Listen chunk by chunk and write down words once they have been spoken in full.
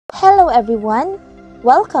Hello everyone!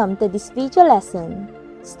 Welcome to this video lesson.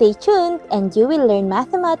 Stay tuned and you will learn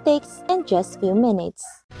mathematics in just few minutes.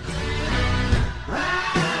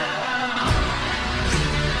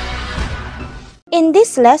 In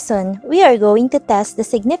this lesson, we are going to test the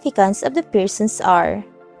significance of the Pearson's R.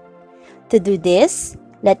 To do this,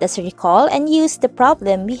 let us recall and use the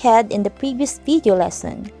problem we had in the previous video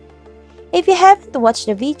lesson. If you haven't watched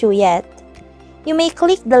the video yet, you may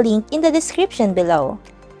click the link in the description below.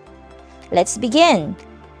 Let's begin.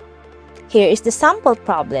 Here is the sample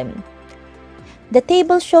problem. The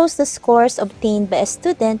table shows the scores obtained by a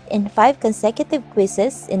student in 5 consecutive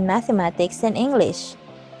quizzes in mathematics and English.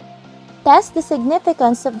 Test the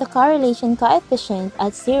significance of the correlation coefficient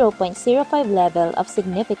at 0.05 level of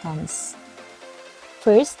significance.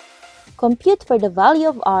 First, compute for the value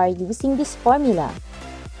of R using this formula.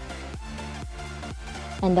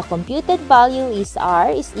 And the computed value is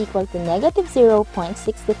R is equal to negative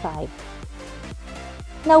 0.65.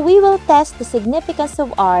 Now we will test the significance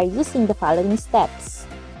of R using the following steps.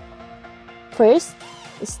 First,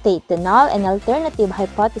 state the null and alternative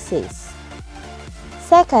hypothesis.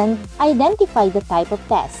 Second, identify the type of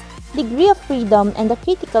test, degree of freedom, and the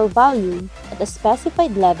critical value at a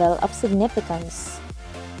specified level of significance.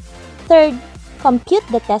 Third, compute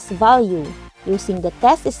the test value using the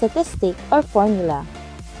test statistic or formula.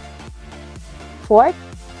 Fourth,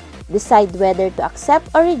 decide whether to accept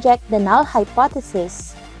or reject the null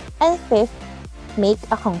hypothesis. And fifth, make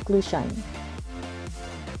a conclusion.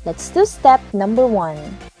 Let's do step number 1.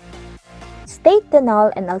 State the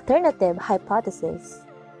null and alternative hypothesis.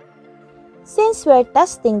 Since we are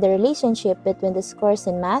testing the relationship between the scores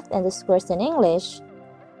in math and the scores in English,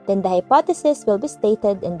 then the hypothesis will be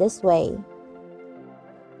stated in this way.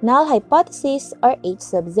 Null hypothesis or H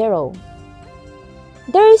sub 0.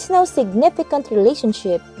 There is no significant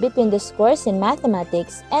relationship between the scores in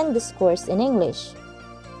mathematics and the scores in English.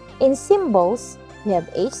 In symbols, we have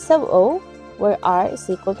H sub O, where R is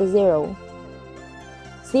equal to 0.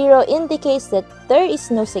 0 indicates that there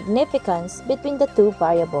is no significance between the two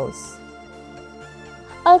variables.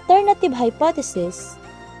 Alternative hypothesis,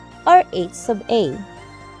 or H sub A.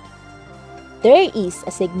 There is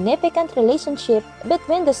a significant relationship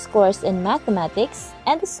between the scores in mathematics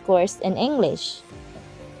and the scores in English.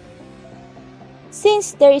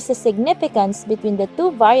 Since there is a significance between the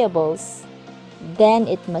two variables, then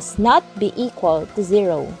it must not be equal to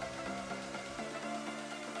 0.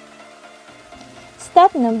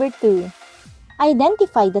 Step number 2.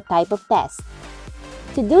 Identify the type of test.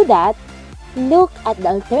 To do that, look at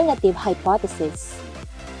the alternative hypothesis.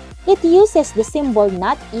 It uses the symbol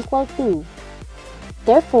not equal to.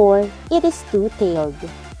 Therefore, it is two-tailed.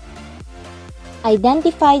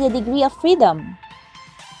 Identify the degree of freedom.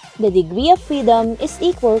 The degree of freedom is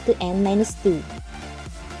equal to n minus 2.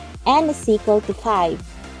 N is equal to 5.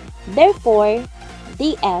 Therefore,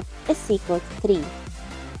 df is equal to 3.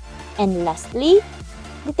 And lastly,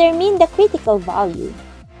 determine the critical value.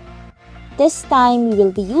 This time, we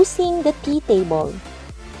will be using the t-table.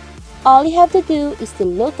 All you have to do is to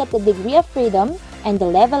look at the degree of freedom and the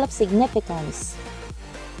level of significance.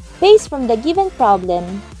 Based from the given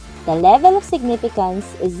problem, the level of significance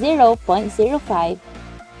is 0.05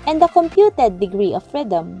 and the computed degree of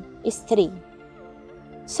freedom is 3.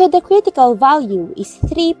 So the critical value is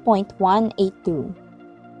 3.182.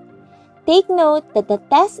 Take note that the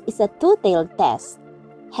test is a two-tailed test.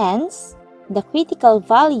 Hence, the critical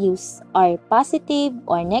values are positive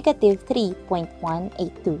or negative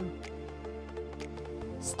 3.182.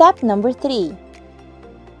 Step number 3.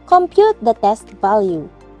 Compute the test value.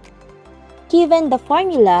 Given the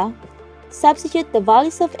formula, substitute the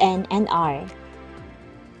values of n and r.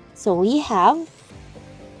 So we have,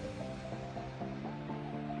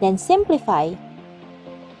 then simplify.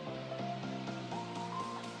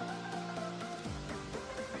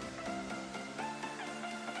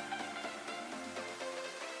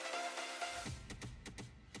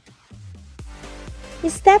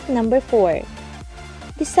 Step number 4.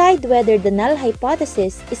 Decide whether the null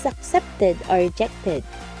hypothesis is accepted or rejected.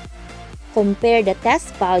 Compare the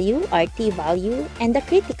test value or t value and the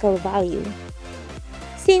critical value.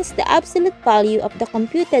 Since the absolute value of the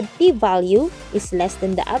computed p-value is less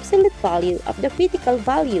than the absolute value of the critical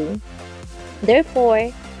value,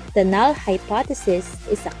 therefore, the null hypothesis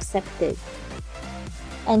is accepted.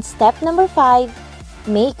 And step number 5,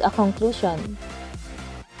 make a conclusion.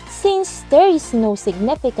 Since there is no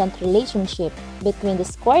significant relationship between the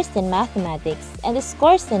scores in mathematics and the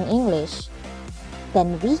scores in English,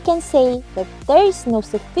 then we can say that there is no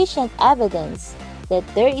sufficient evidence that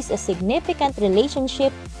there is a significant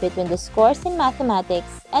relationship between the scores in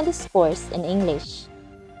mathematics and the scores in English.